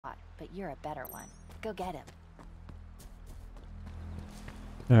but you're a better one. Go get him.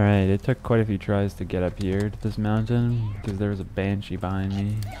 Alright, it took quite a few tries to get up here to this mountain because there was a banshee behind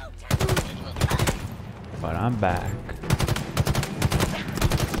me. But I'm back.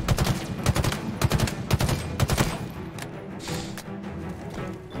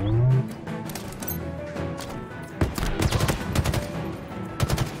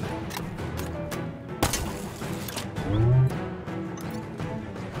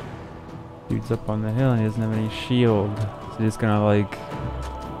 Dude's up on the hill and he doesn't have any shield. So he's just gonna like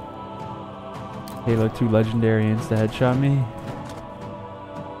Halo 2 Legendary insta-headshot me?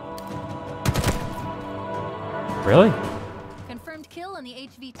 Really? Confirmed kill on the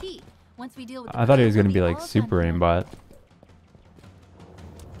HVT. Once we deal with I thought he was gonna be like super aimbot.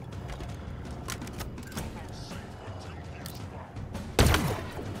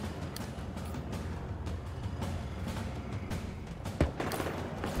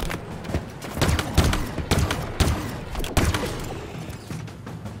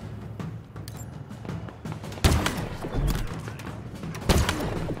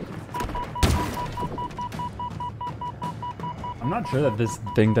 I'm not sure that this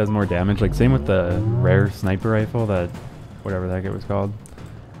thing does more damage. Like same with the rare sniper rifle, that whatever the heck it was called.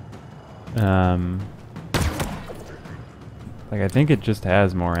 Like I think it just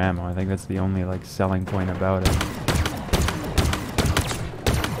has more ammo. I think that's the only like selling point about it.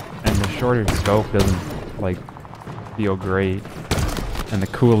 And the shorter scope doesn't like feel great. And the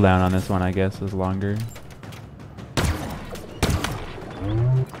cooldown on this one I guess is longer.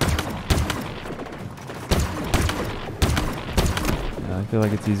 I feel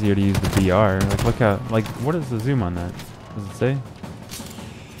like it's easier to use the VR. Like, look how, like, what is the zoom on that? Does it say?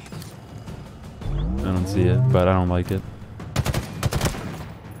 I don't see it, but I don't like it.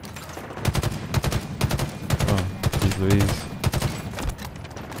 Oh, geez Louise.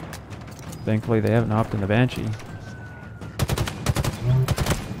 Thankfully, they haven't hopped in the Banshee.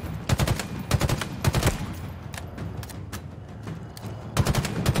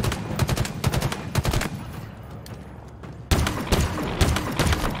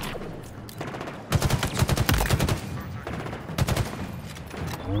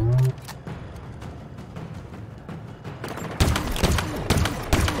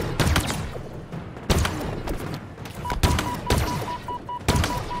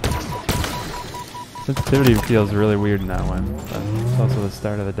 Sensitivity feels really weird in that one, but it's also the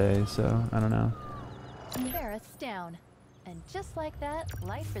start of the day, so I don't know. Barrett's down. And just like that,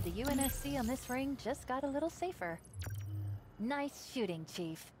 life for the UNSC on this ring just got a little safer. Nice shooting,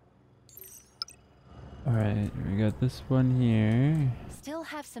 Chief. Alright, we got this one here. Still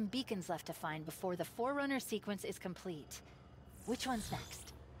have some beacons left to find before the Forerunner sequence is complete. Which one's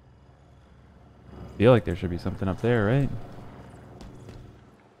next? I feel like there should be something up there, right?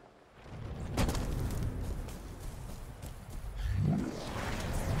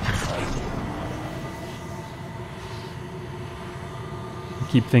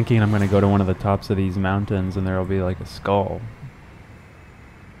 I keep thinking I'm gonna go to one of the tops of these mountains and there'll be like a skull.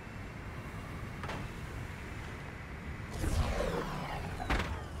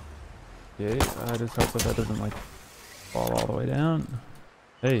 Okay, I just hope that doesn't like fall all the way down.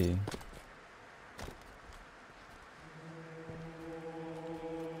 Hey.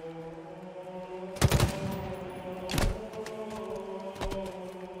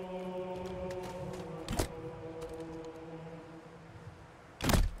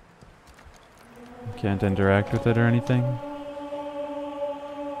 Can't interact with it or anything.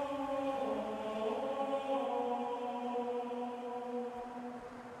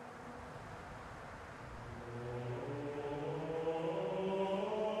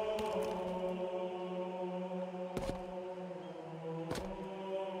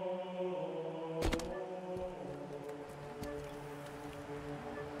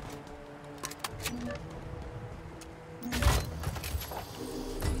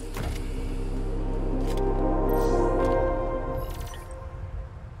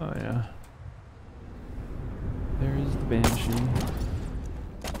 Oh yeah. There is the Banshee.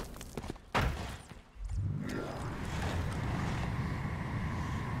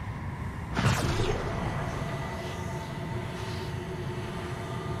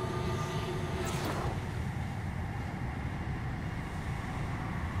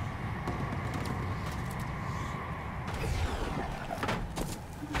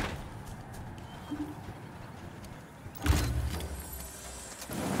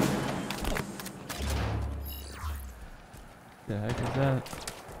 The heck is that?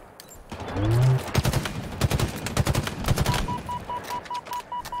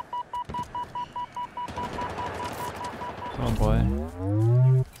 Oh boy.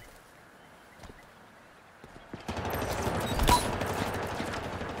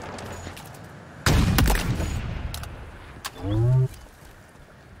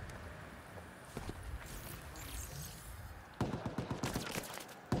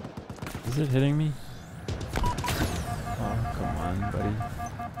 Is it hitting me? Oh, come on, buddy.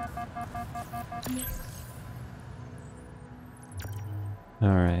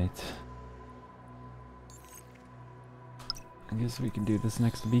 Alright. I guess we can do this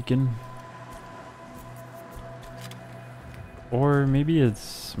next beacon. Or maybe it's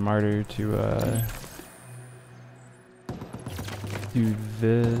smarter to do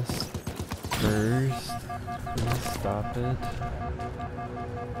this first. Please stop it.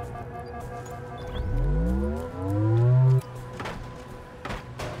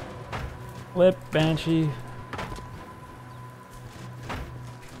 Flip, Banshee.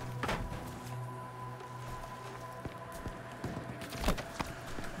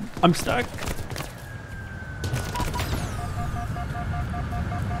 I'm stuck.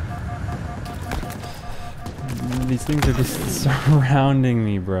 These things are just surrounding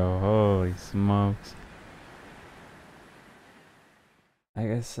me, bro. Holy smokes. I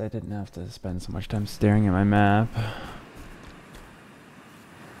guess I didn't have to spend so much time staring at my map.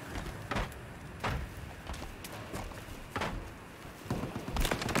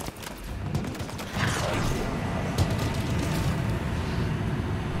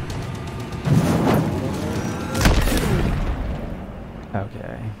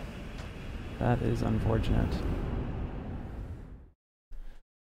 Okay. That is unfortunate.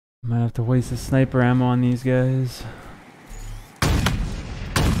 Might have to waste the sniper ammo on these guys.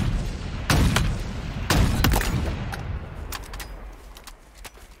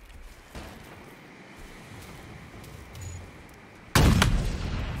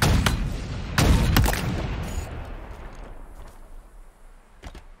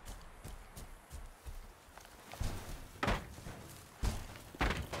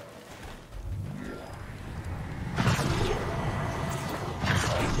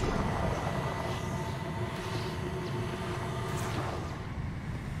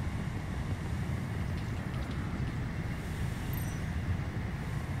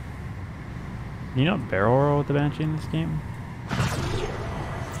 You know barrel roll with the Banshee in this game?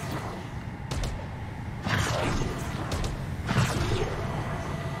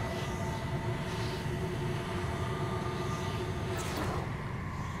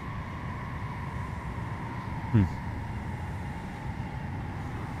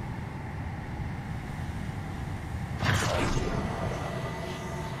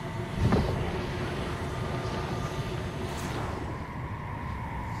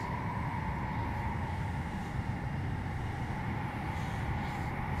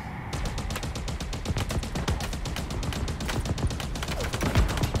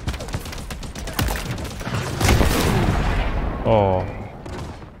 Oh.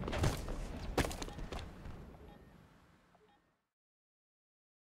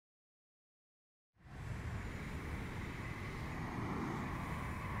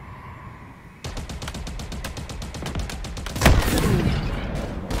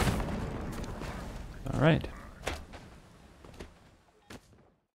 All right.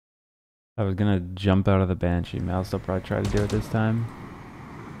 I was gonna jump out of the Banshee. Mouse will probably try to do it this time.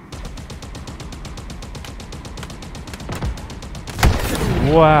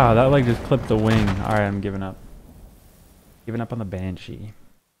 Wow, that like just clipped the wing. Alright, I'm giving up. Giving up on the Banshee.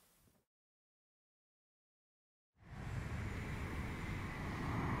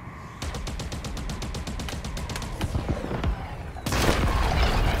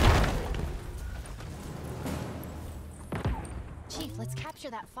 Chief, let's capture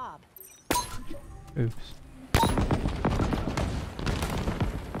that fob. Oops.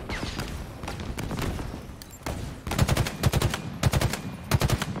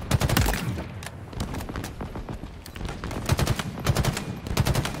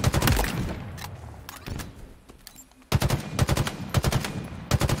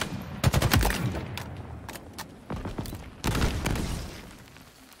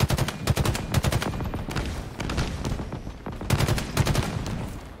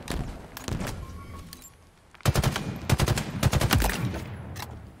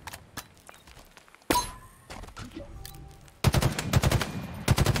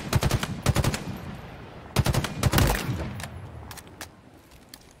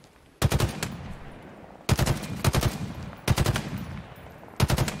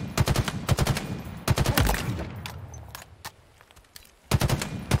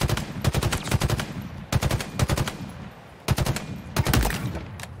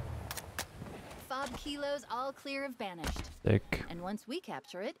 Kilos all clear of banished. Sick. And once we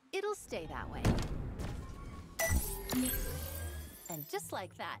capture it, it'll stay that way. And just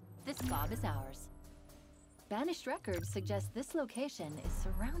like that, this fob is ours. Banished records suggest this location is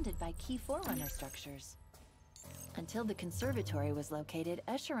surrounded by key Forerunner structures. Until the conservatory was located,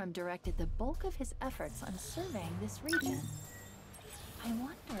 Escharum directed the bulk of his efforts on surveying this region. I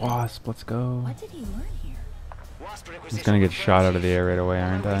wonder, Wasp, let's go. what did he learn here? I'm just gonna get shot out of the air right away,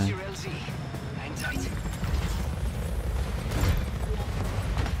 aren't I?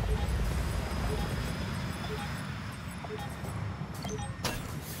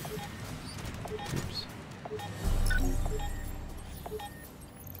 Oops.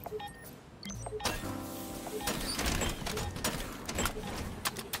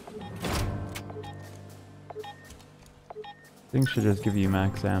 Things should just give you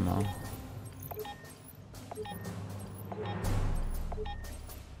max ammo.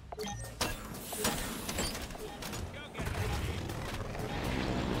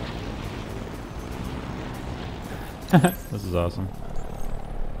 This is awesome.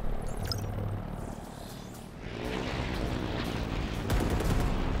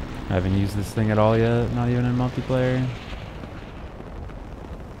 I haven't used this thing at all yet, not even in multiplayer.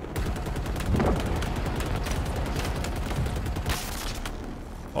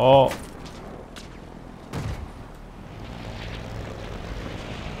 Oh. Is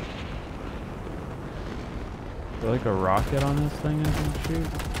there like a rocket on this thing I can shoot?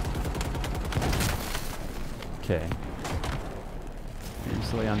 Okay.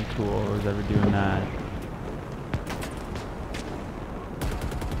 Seriously uncool, who's ever doing that?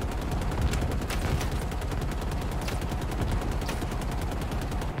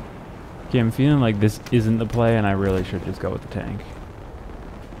 Okay, I'm feeling like this isn't the play and I really should just go with the tank.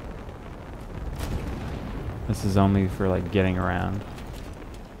 This is only for like getting around.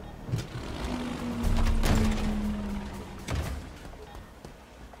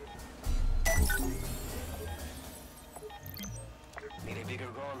 Need a bigger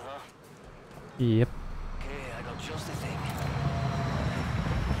gun, huh? Yep. Okay, I got just the thing.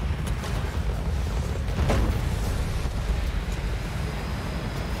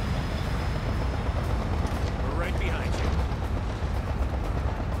 We're right behind you.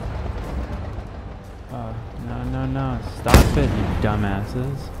 No, no, no. Stop it, you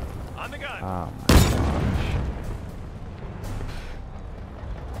dumbasses. On the gun. Oh my gosh.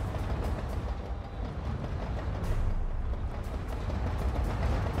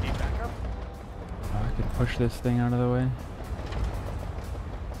 Need backup? Oh, I could push this thing out of the way.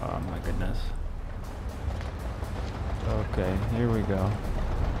 Oh my goodness. Okay, here we go.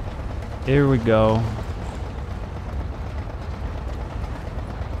 Here we go.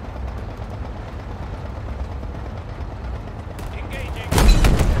 Engaging.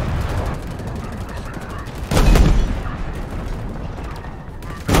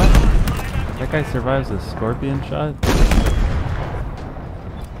 What? That guy survives a scorpion shot?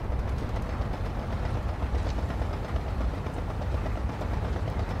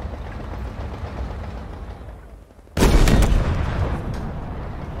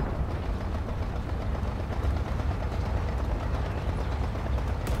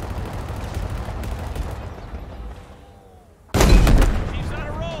 He's on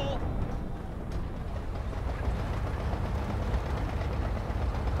a roll.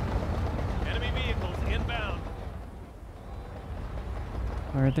 Enemy vehicles inbound.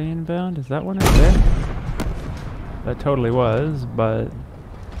 Are they inbound? Is that one right there? That totally was, but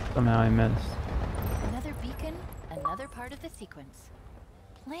somehow I missed. Another beacon, another part of the sequence.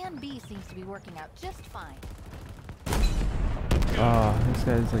 Plan B seems to be working out just fine. Oh, this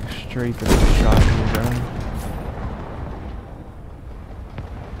guy's like straight to the shot me, bro.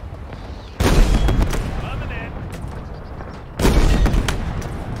 Coming in.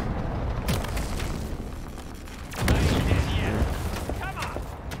 Not in yet. Come on.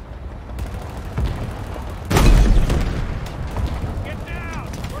 Get down.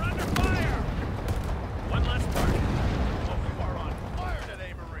 We're under fire. One last target. Oh, you are on fire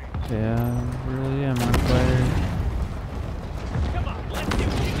today, Marine. Yeah, really am on fire. Come on, let's see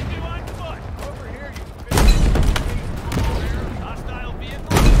what you can do on foot. Over here, you hostile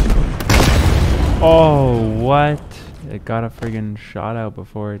vehicle. Oh, what? It got a friggin' shot out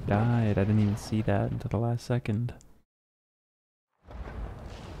before it died. I didn't even see that until the last second.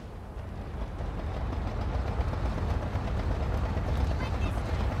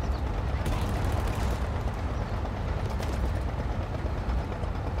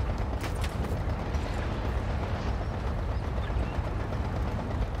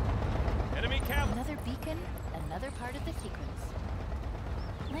 Enemy cap. Another beacon, another part of the sequence.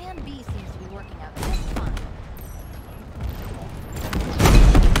 Plan B seems to be working out just fine.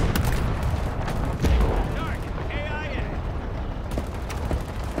 Target AIA.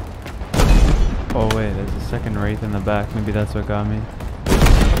 Oh wait, there's a second wraith in the back. Maybe that's what got me.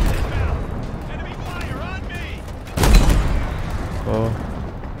 Inbound. Enemy fire on me. Oh.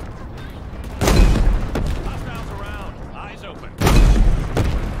 Hostiles around. Eyes open.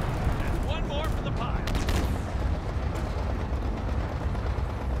 And one more for the pile.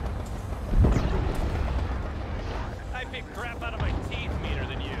 I pick crap out of my teeth meaner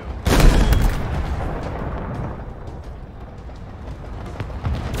than you.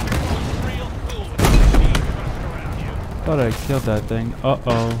 Real cool with the teeth rushed around you. Thought I killed that thing.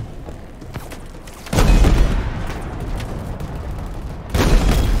 Uh-oh.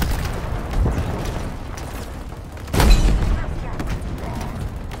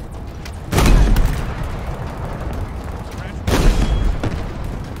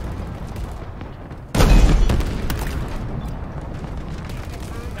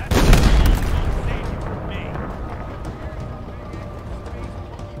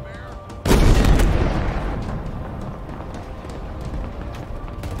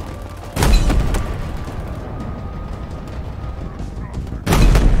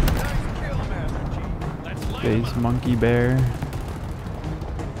 Space monkey bear.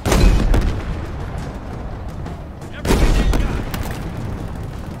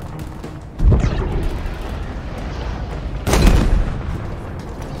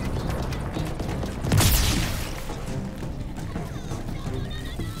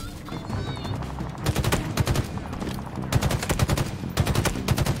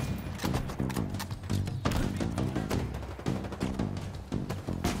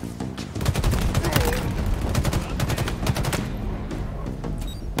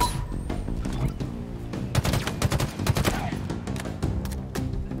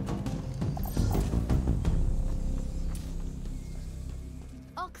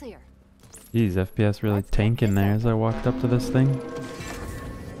 All clear. Jeez, FPS really tanking there as I walked up to this thing.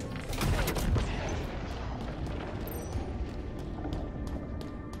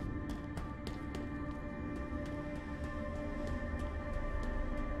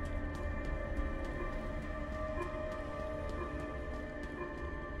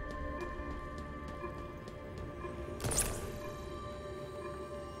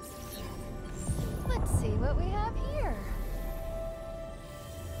 Let's see what we have here.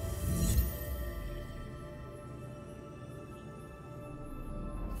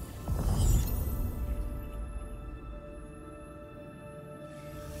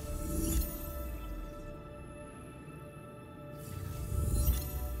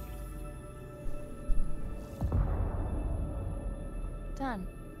 Done.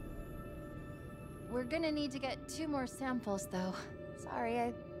 We're gonna need to get 2 more samples, though. Sorry,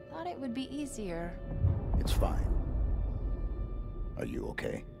 I thought it would be easier. It's fine. Are you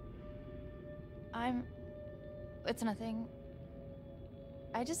okay? It's nothing.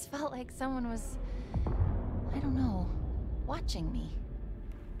 I just felt like someone was, I don't know, watching me.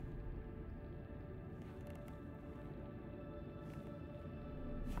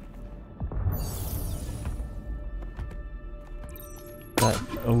 That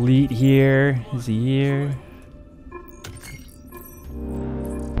elite here. Is he here?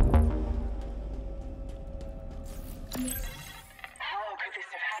 How could this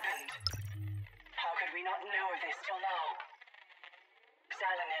have happened? How could we not know of this till now?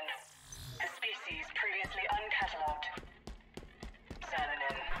 Xalanin, a species previously uncatalogued.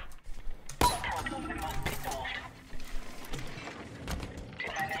 Xalanin, a problem that must be solved. Did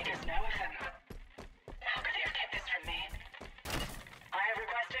my makers know of them? How could they have kept this from me? I have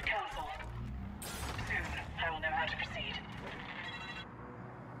requested counsel. Soon, I will know how to proceed.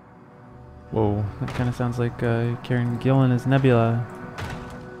 Whoa, that kind of sounds like Karen Gillan as Nebula.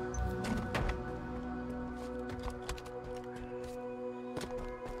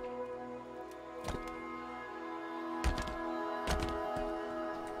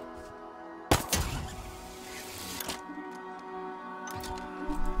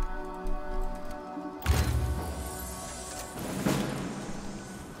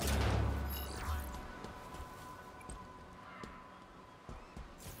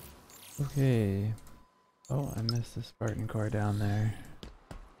 Okay. Oh, I missed the Spartan core down there.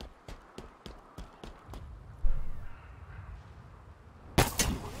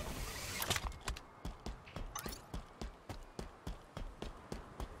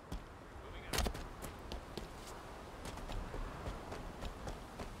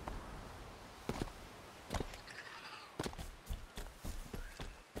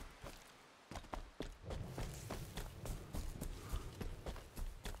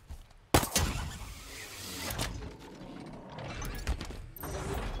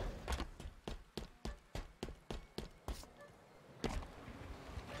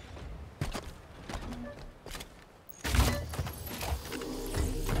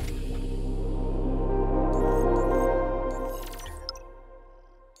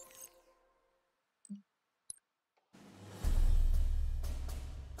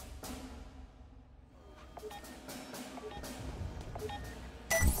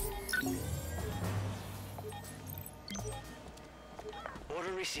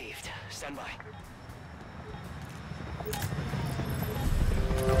 Order received. Stand by.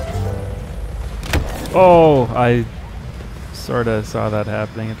 Oh, I sort of saw that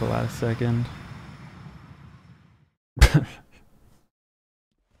happening at the last second.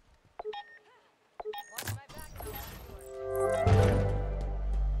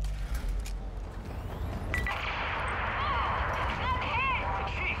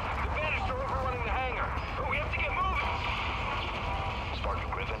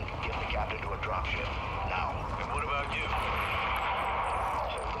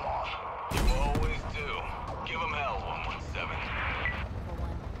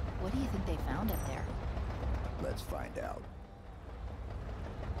 What do you think they found up there? Let's find out.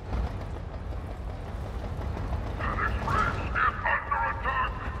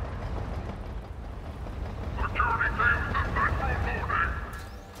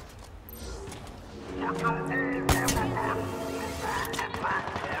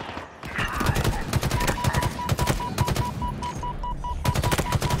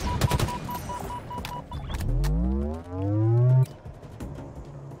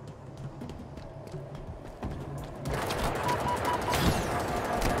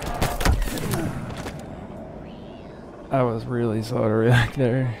 I was really slow to react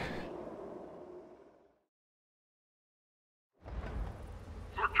there.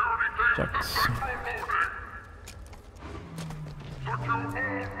 Checks.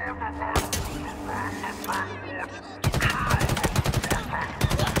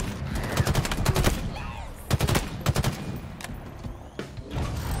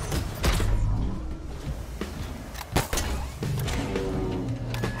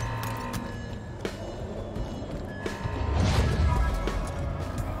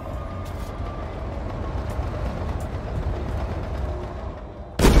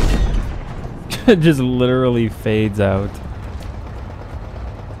 It just literally fades out.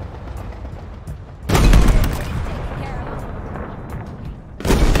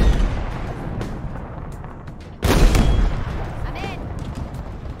 I'm in.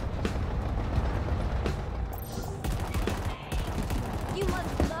 You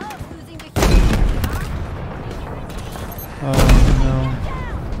must love losing with Oh no.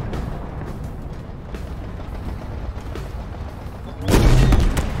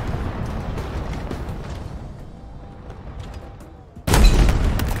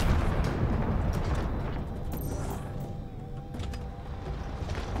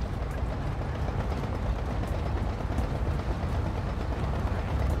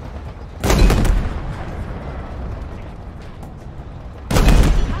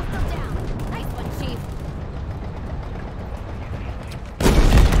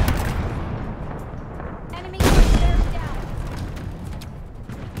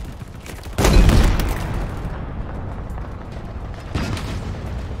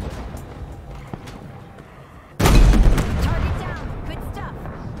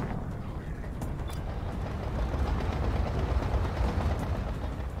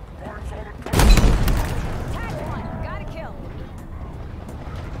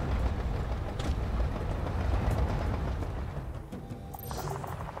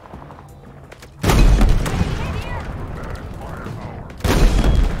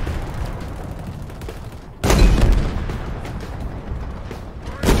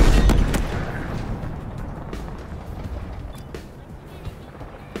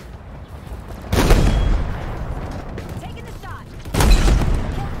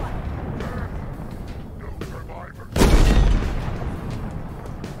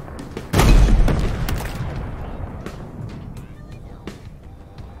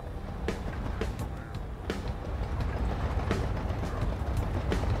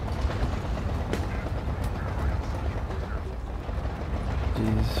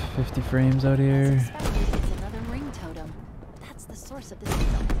 Jeez, 50 frames out here. As expected, it's another ring totem. That's the source of the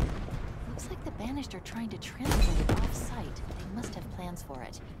signal. Looks like the Banished are trying to transport it off-site. They must have plans for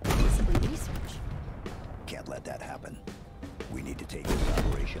it. Possibly research. Can't let that happen. We need to take this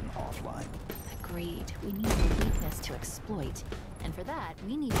operation offline. Agreed. We need the weakness to exploit. And for that,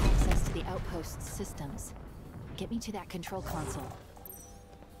 we need access to the outpost's systems. Get me to that control console.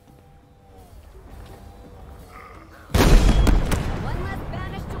 One less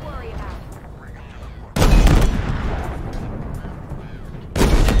Banished to worry about.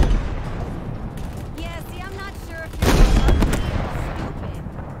 Yeah, see, I'm not sure if you're ugly or stupid.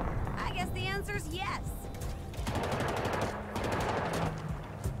 I guess the answer's yes.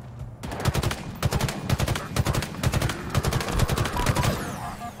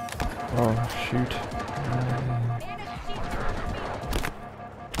 Oh, shoot.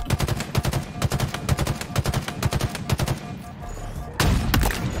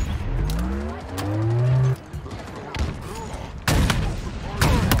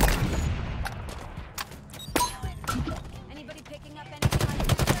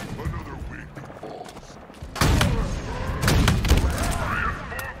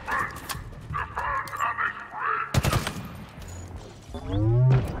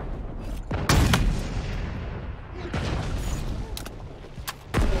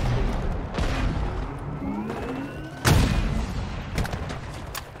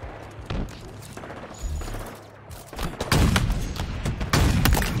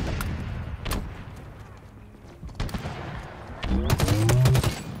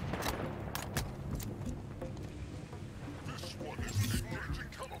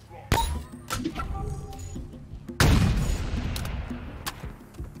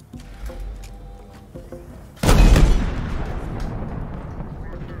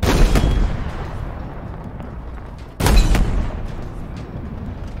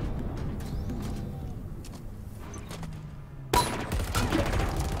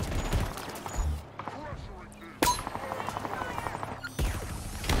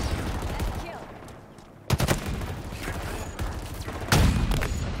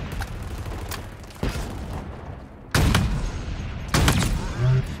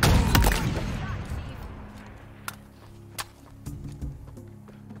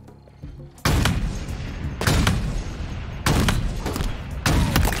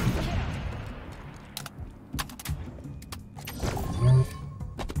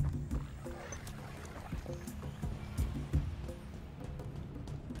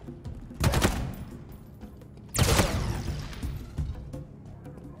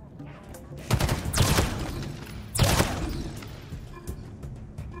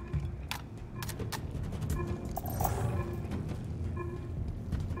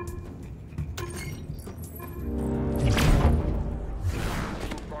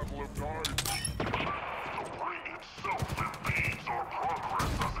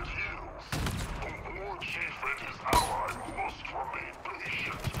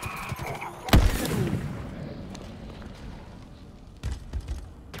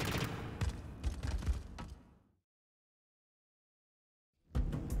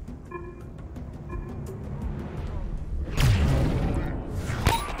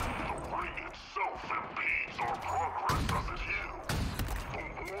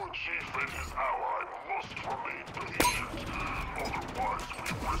 ally must remain patient, otherwise we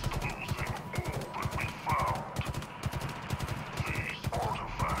risk losing all that we found. These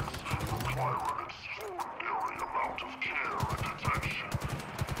artifacts require an extraordinary amount of care and attention.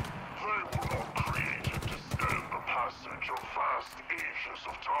 They were not created to stand the passage of vast ages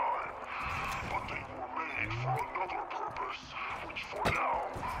of time, but they were made for another purpose, which for now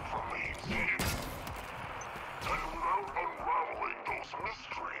remains hidden. And without unraveling those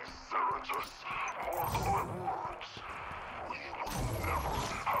mysteries, Zeratus, mark my words, we will never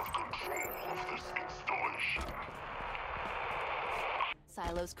have control of this installation.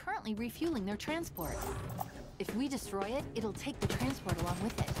 Silo's currently refueling their transport. If we destroy it, it'll take the transport along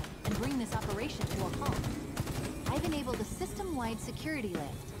with it and bring this operation to a halt. I've enabled a system-wide security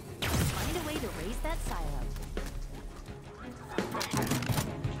lift. Find a way to raise that silo.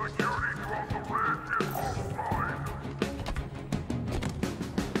 Security from the red is offline.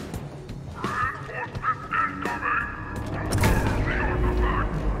 Reinforcements incoming! Recover the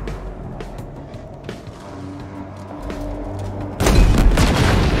artifact!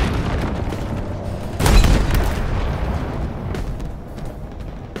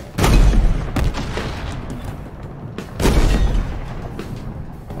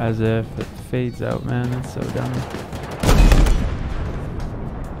 As if it fades out, man. That's so dumb.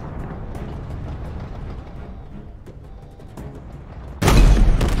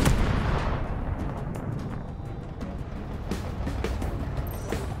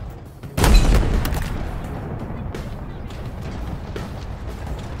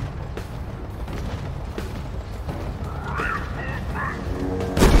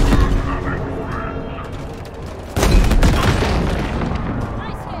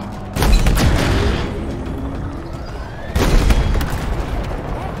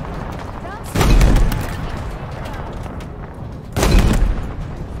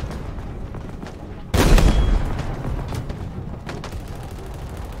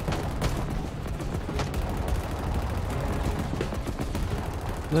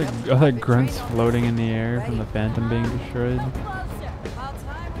 Are there grunts floating in the air from the Phantom being destroyed?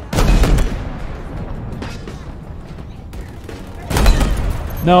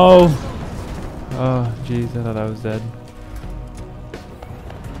 No! Oh, jeez, I thought I was dead.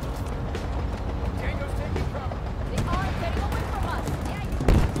 Tango's taking cover. They are getting away from us.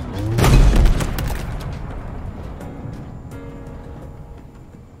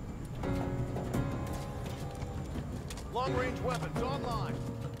 Long-range weapons online.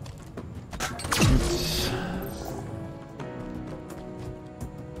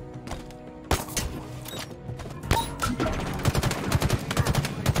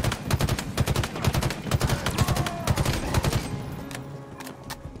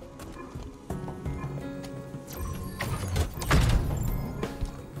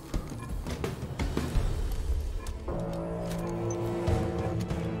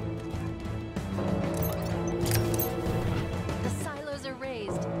 The silos are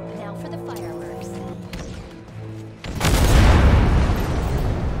raised. Now for the fireworks.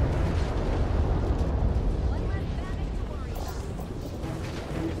 One less bandit to worry about.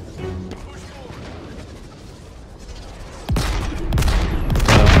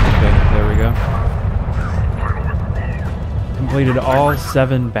 Oh, okay, there we go. Completed all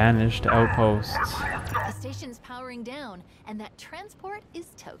 7 banished outposts. The station's powering down, and that transport is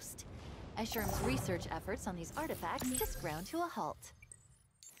toast. Escherum's research efforts on these artifacts just ground to a halt.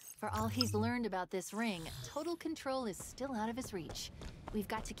 For all he's learned about this ring, total control is still out of his reach. We've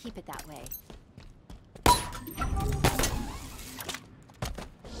got to keep it that way.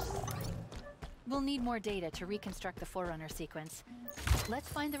 We'll need more data to reconstruct the Forerunner sequence. Let's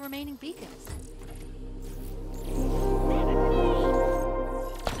find the remaining beacons.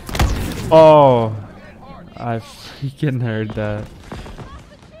 Oh, I freaking heard that.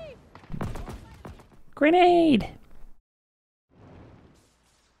 Grenade!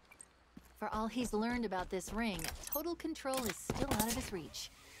 For all he's learned about this ring, total control is still out of his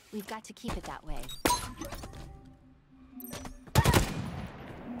reach. We've got to keep it that way.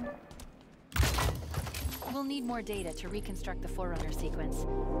 We'll need more data to reconstruct the Forerunner sequence.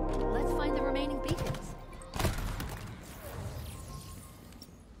 Let's find the remaining beacons.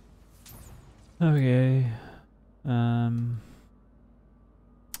 Okay.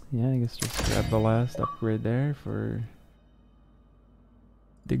 Yeah, I guess just grab the last upgrade there for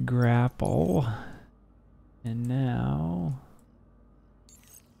the grapple. And now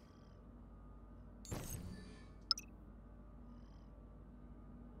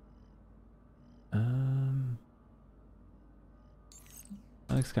that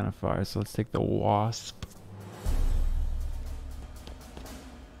looks kind of far, so let's take the Wasp.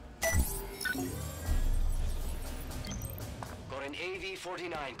 An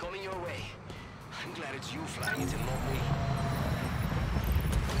AV-49 coming your way. I'm glad it's you flying it and not me.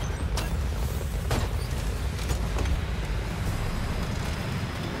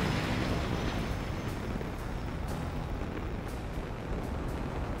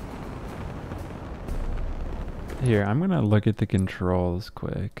 Here, I'm gonna look at the controls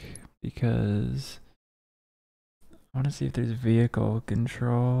quick because I want to see if there's vehicle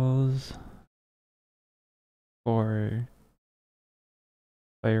controls for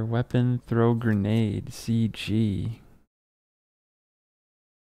fire weapon, throw grenade, CG.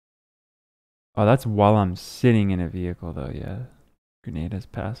 Oh, that's while I'm sitting in a vehicle though, yeah. Grenade as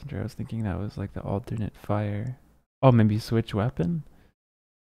passenger. I was thinking that was like the alternate fire. Oh, maybe switch weapon?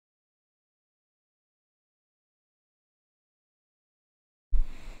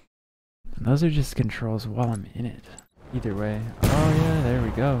 Those are just controls while I'm in it. Either way. Oh yeah, there we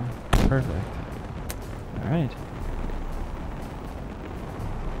go. Perfect. Alright.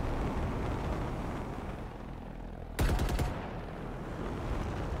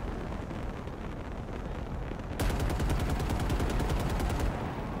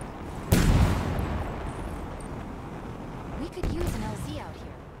 We could use an LZ out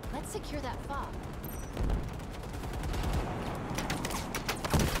here. Let's secure that fob.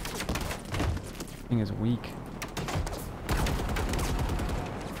 Thing is weak.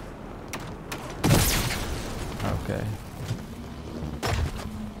 Okay.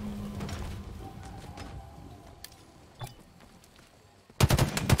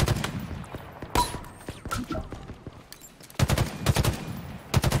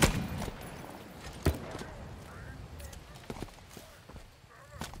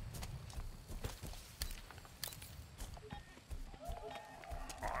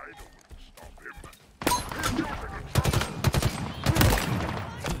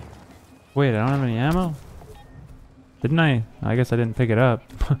 Wait, I don't have any ammo? Didn't I? I guess I didn't pick it up.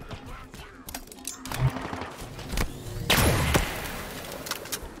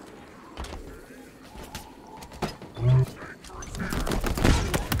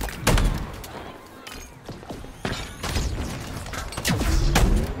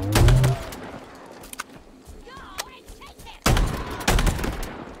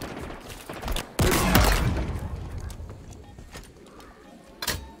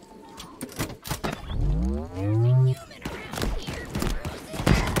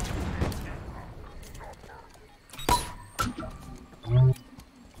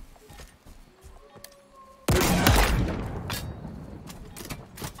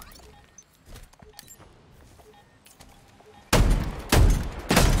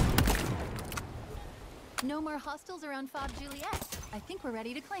 No more hostiles around Fob Juliet. I think we're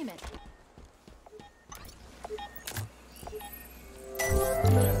ready to claim it.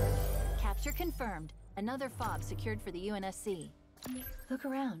 Capture confirmed. Another fob secured for the UNSC. Look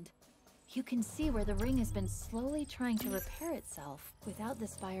around. You can see where the ring has been slowly trying to repair itself without the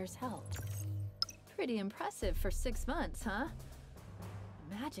Spire's help. Pretty impressive for 6 months, huh?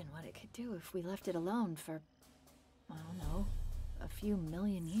 Imagine what it could do if we left it alone for, I don't know, a few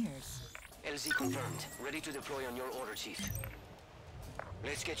million years. LZ confirmed. Ready to deploy on your order, Chief.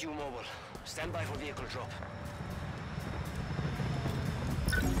 Let's get you mobile. Stand by for vehicle drop.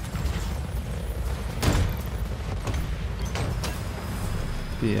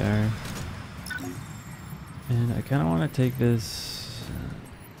 BR. And I kind of want to take this.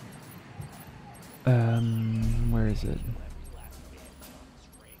 Where is it?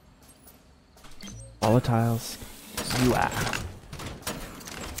 Volatiles.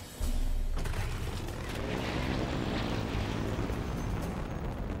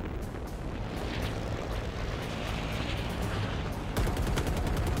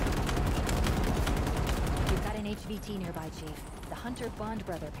 HVT nearby, Chief. The Hunter Bond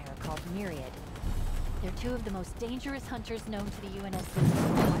brother pair called Myriad. They're two of the most dangerous hunters known to the UNSC.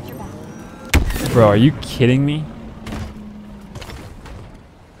 Watch your back. Bro, are you kidding me?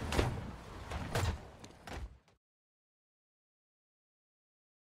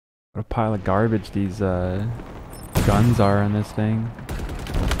 What a pile of garbage these guns are on this thing.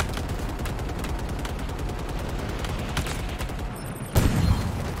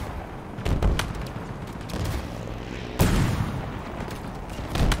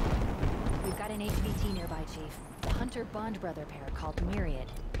 Bond brother pair called Myriad.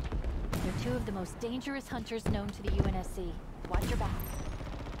 They're two of the most dangerous hunters known to the UNSC. Watch your back.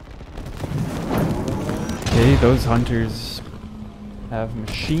 Okay, those hunters have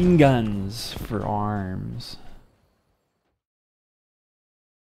machine guns for arms.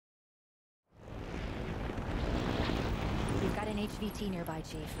 We've got an HVT nearby,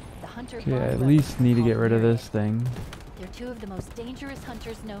 Chief. The Hunter Okay, Bond I at brother least need to get rid of Myriad. this thing. They're two of the most dangerous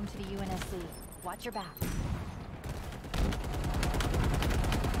hunters known to the UNSC. Watch your back.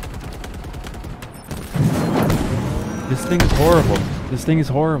 This thing is horrible. This thing is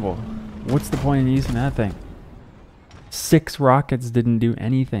horrible. What's the point in using that thing? 6 rockets didn't do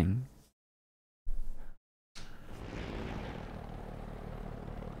anything.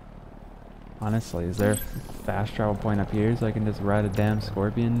 Honestly, is there a fast travel point up here so I can just ride a damn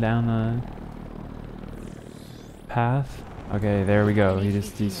Scorpion down the path? Okay, there we go.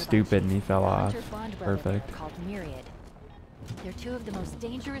 He's stupid and he fell off. Perfect. Called Myriad. They're two of the most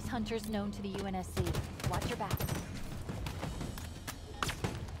dangerous hunters known to the UNSC. Watch your back.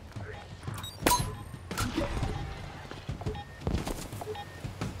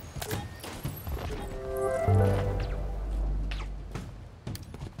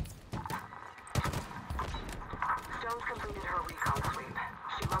 Stone's completed her recon sweep.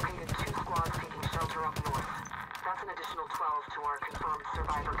 She located 2 squads taking shelter up north. That's an additional 12 to our confirmed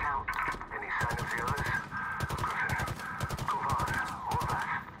survivor count. Any sign of the others? Griffin, Govan,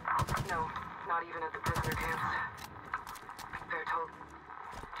 Horvath. No, not even at the prisoner camps. They're told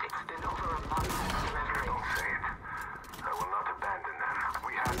it's been over a month since the reverie. Don't say it. I will not abandon them.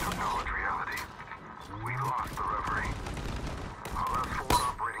 We have to acknowledge reality. We lost the reverie. Our last forward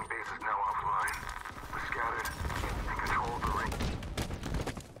operating base is now offline. We're scattered and control the ring.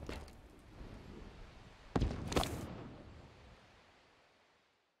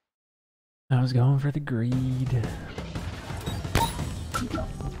 I was going for the greed.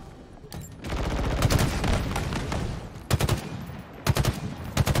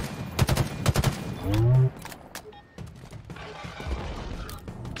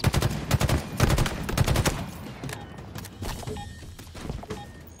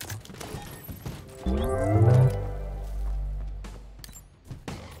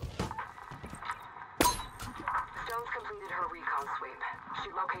 Stone's completed her recon sweep. She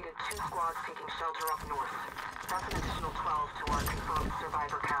located 2 squads taking shelter up north. That's an additional 12 to our confirmed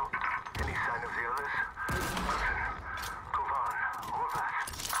survivor count. Any sign of the others? Griffin, Govan, Horvath.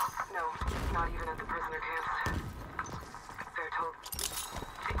 No, not even at the prisoner camps. They're told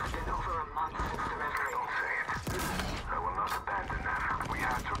it's been over a month since the reverie. Don't say it. I will not abandon them. We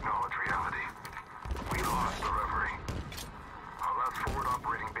have to acknowledge reality. We lost the reverie. Our last forward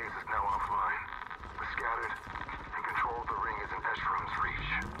operating base is now offline. We're scattered, and control of the ring is in Eshrum's reach.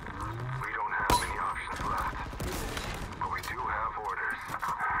 We don't have many options left, but we do have orders.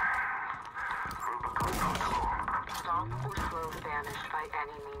 Rubicon Protocol. Stop or slow the banished by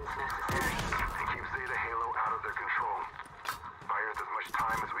any means necessary. And keep Zeta Halo out of their control. Buy Earth as much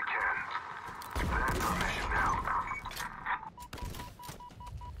time as we can. That's our mission now.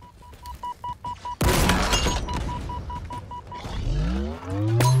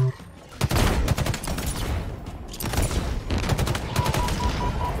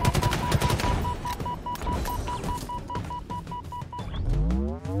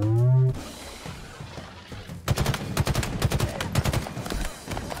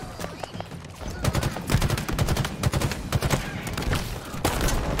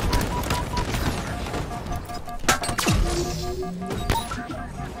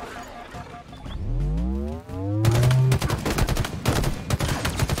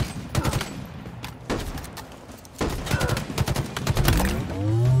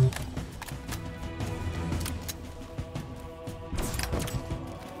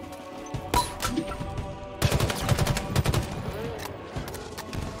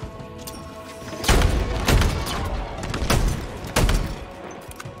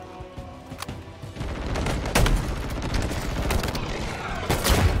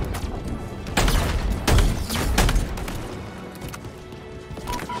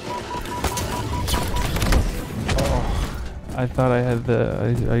 I thought I had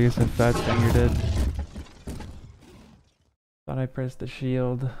the, I guess I fat fingered it. Thought I pressed the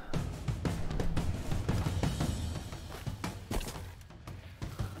shield.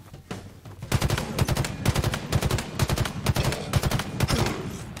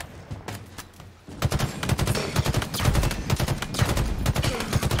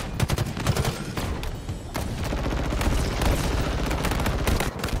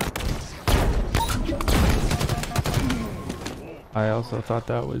 I also thought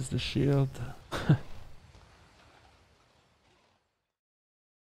that was the shield.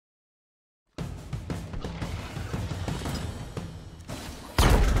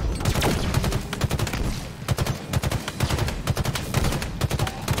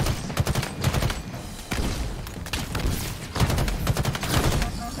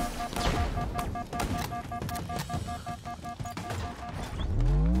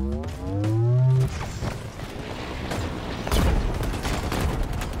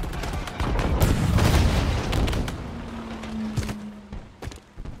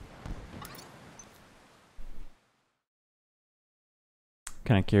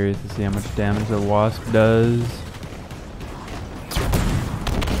 Kind of curious to see how much damage the wasp does.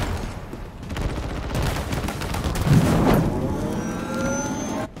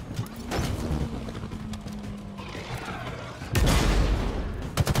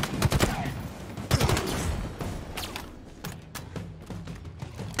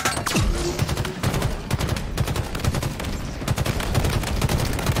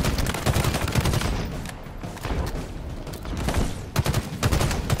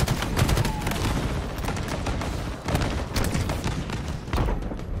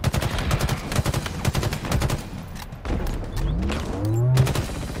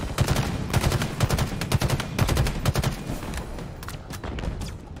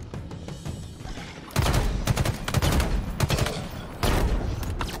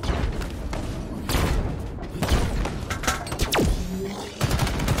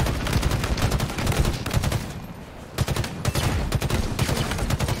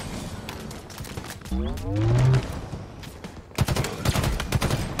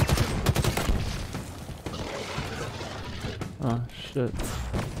 Oh shit.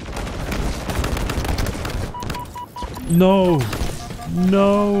 No!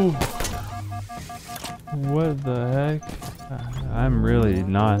 No! What the heck? I'm really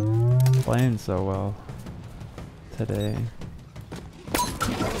not playing so well today.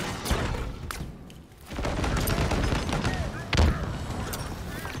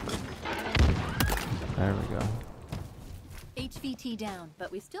 There we go. HVT down,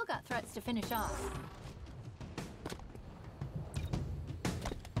 but we still got threats to finish off.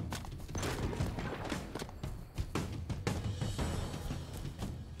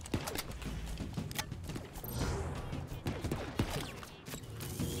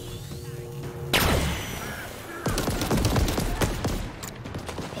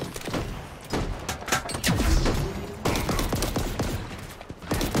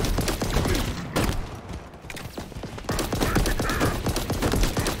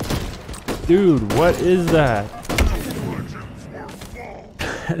 Dude, what is that?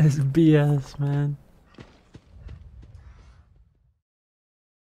 That is BS, man.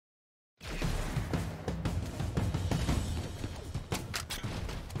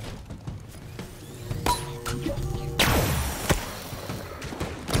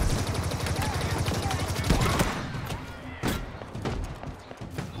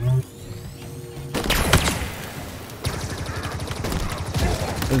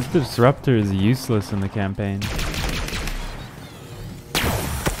 This disruptor is useless in the campaign.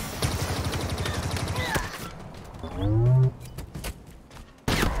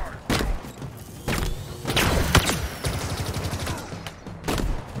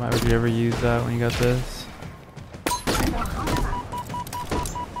 Why would you ever use that when you got this?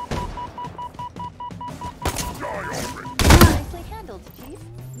 Nicely handled, Chief.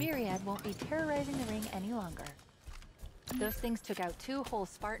 Myriad won't be terrorizing the ring any longer. Those things took out 2 whole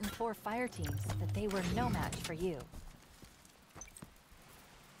Spartan 4 fire teams, but they were no match for you.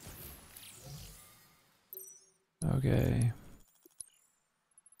 Okay.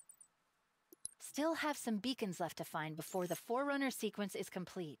 Still have some beacons left to find before the Forerunner sequence is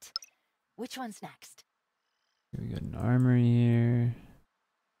complete. Which one's next? We got an armory here.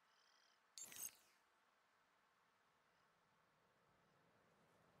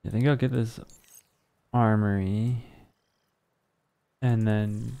 I think I'll get this armory. And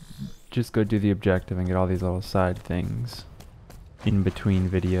then just go do the objective and get all these little side things in between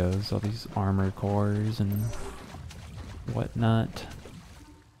videos, all these armor cores and whatnot.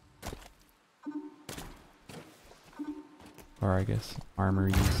 Or I guess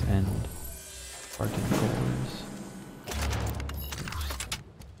armories and Spartan cores.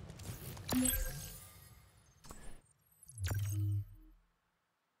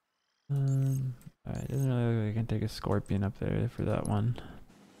 Alright, doesn't really look like I can take a scorpion up there for that one.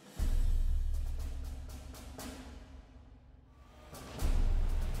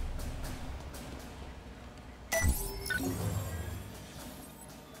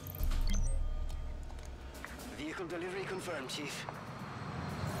 Vehicle delivery confirmed, Chief.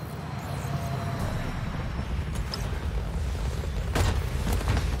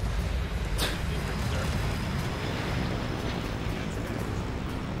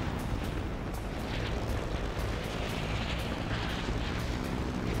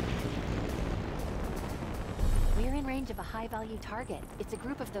 We're in range of a high-value target. It's a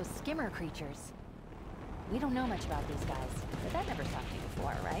group of those skimmer creatures. We don't know much about these guys, but that never stopped you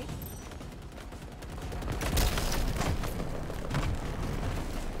before, right?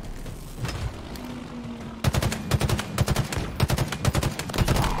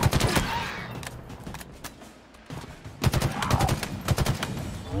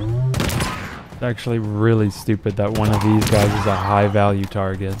 It's actually really stupid that one of these guys is a high value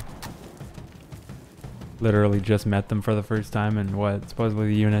target. Literally just met them for the first time, and what, supposedly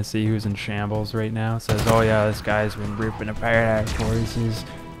the UNSC, who's in shambles right now, says, oh yeah, this guy's been ripping apart our forces.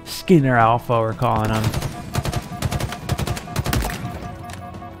 Skinner Alpha, we're calling him.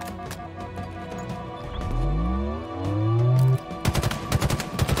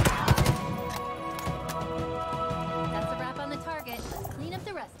 That's a wrap on the target. Let's clean up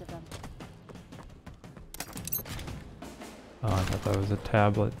the rest of them. Oh, I thought that was a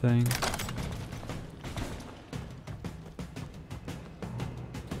tablet thing.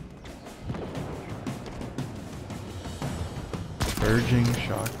 Surging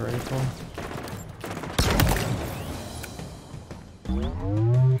shock rifle.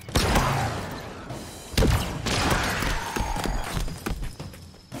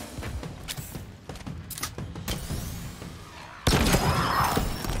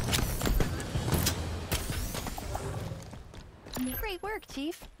 Great work,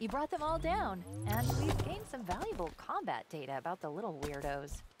 Chief. You brought them all down. And we've gained some valuable combat data about the little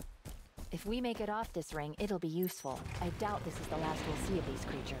weirdos. If we make it off this ring, it'll be useful. I doubt this is the last we'll see of these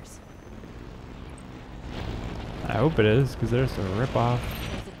creatures. I hope it is, because there's a rip-off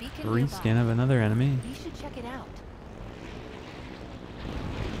There's a beacon reskin nearby. of another enemy. You should check it out.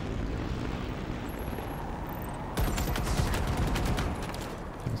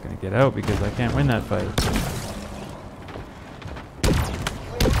 I'm just gonna get out because I can't win that fight.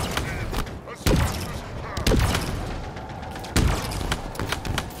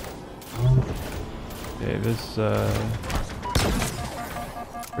 Okay, this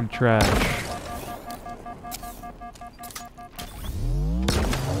pretty trash.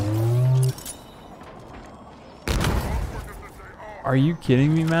 Are you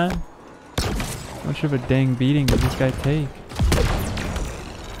kidding me, man? How much of a dang beating did this guy take?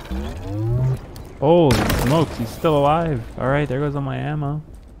 Holy smokes, he's still alive. Alright, there goes all my ammo.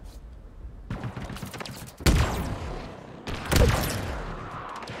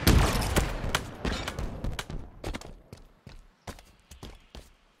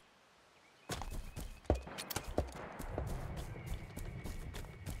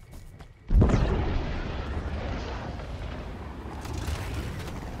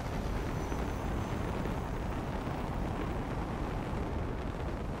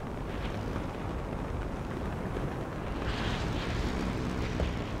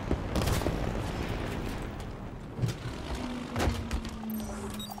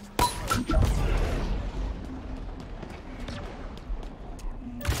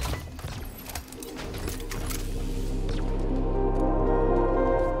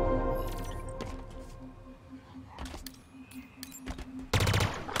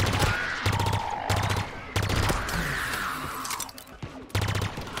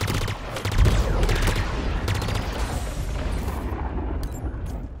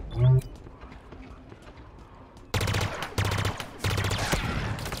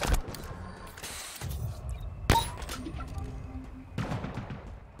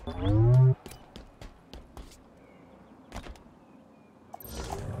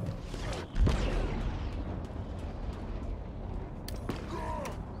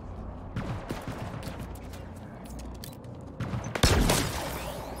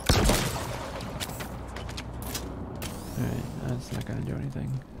 Alright, that's not gonna do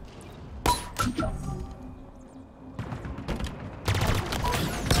anything.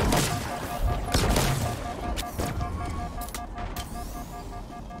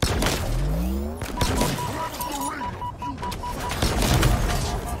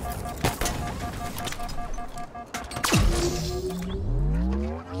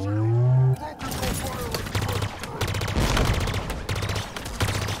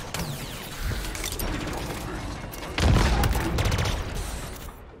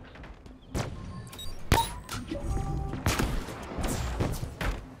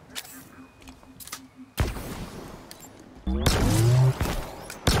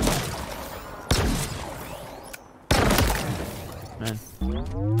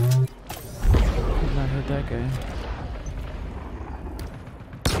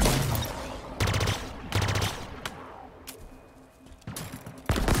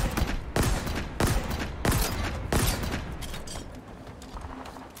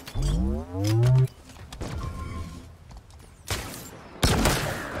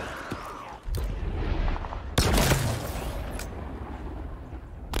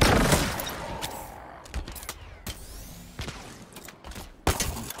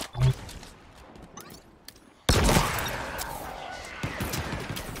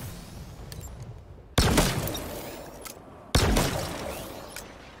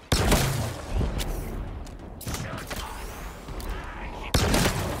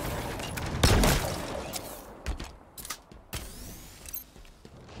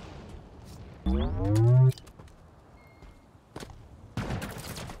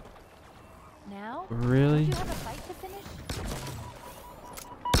 now? Really? Don't you have a fight to finish?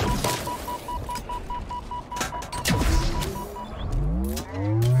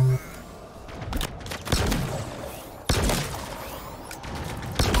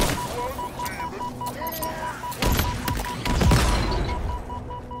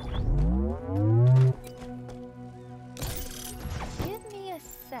 Give me a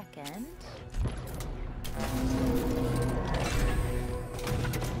second.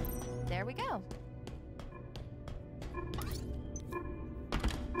 There we go.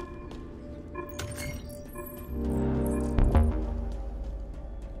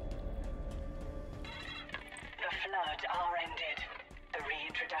 The flood are ended. The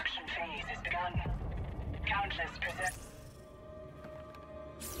reintroduction phase has begun. Countless present.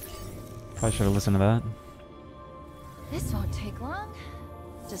 Probably should have listened to that. This won't take long.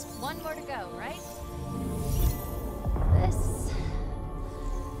 Just one more to go, right? This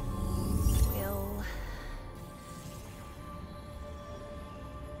will...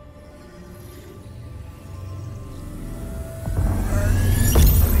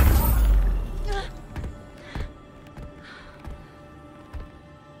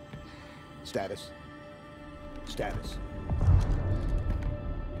 Status. Status.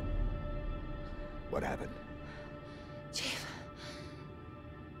 What happened? Chief,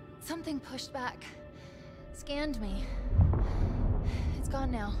 something pushed back. Scanned me. It's gone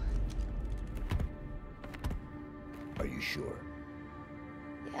now. Are you sure?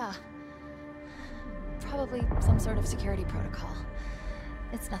 Yeah. Probably some sort of security protocol.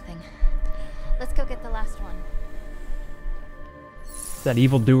 It's nothing. Let's go get the last one. That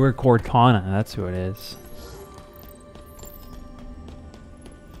evildoer Cortana, that's who it is.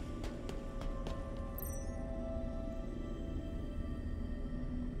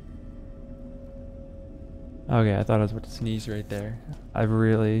 Okay, I thought I was about to sneeze right there. I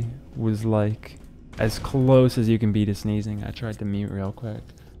really was like as close as you can be to sneezing. I tried to mute real quick.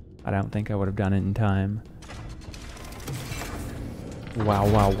 I don't think I would have done it in time. Wow,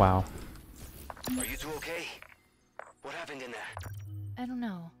 wow, wow. Are you two okay? What happened in there? I don't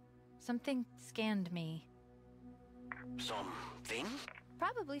know. Something scanned me. Something?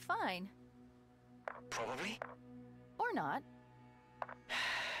 Probably fine. Probably? Or not.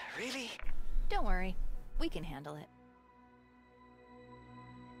 Really? Don't worry. We can handle it.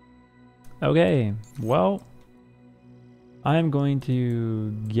 Okay, well, I'm going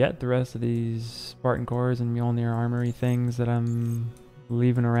to get the rest of these Spartan cores and Mjolnir armory things that I'm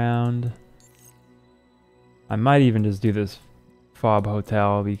leaving around. I might even just do this Fob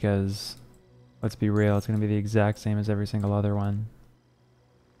Hotel because, let's be real, it's going to be the exact same as every single other one.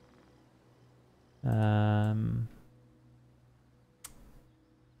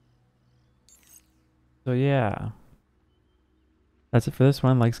 So yeah. That's it for this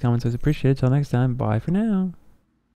one. Likes, comments, always appreciated. Till next time, bye for now.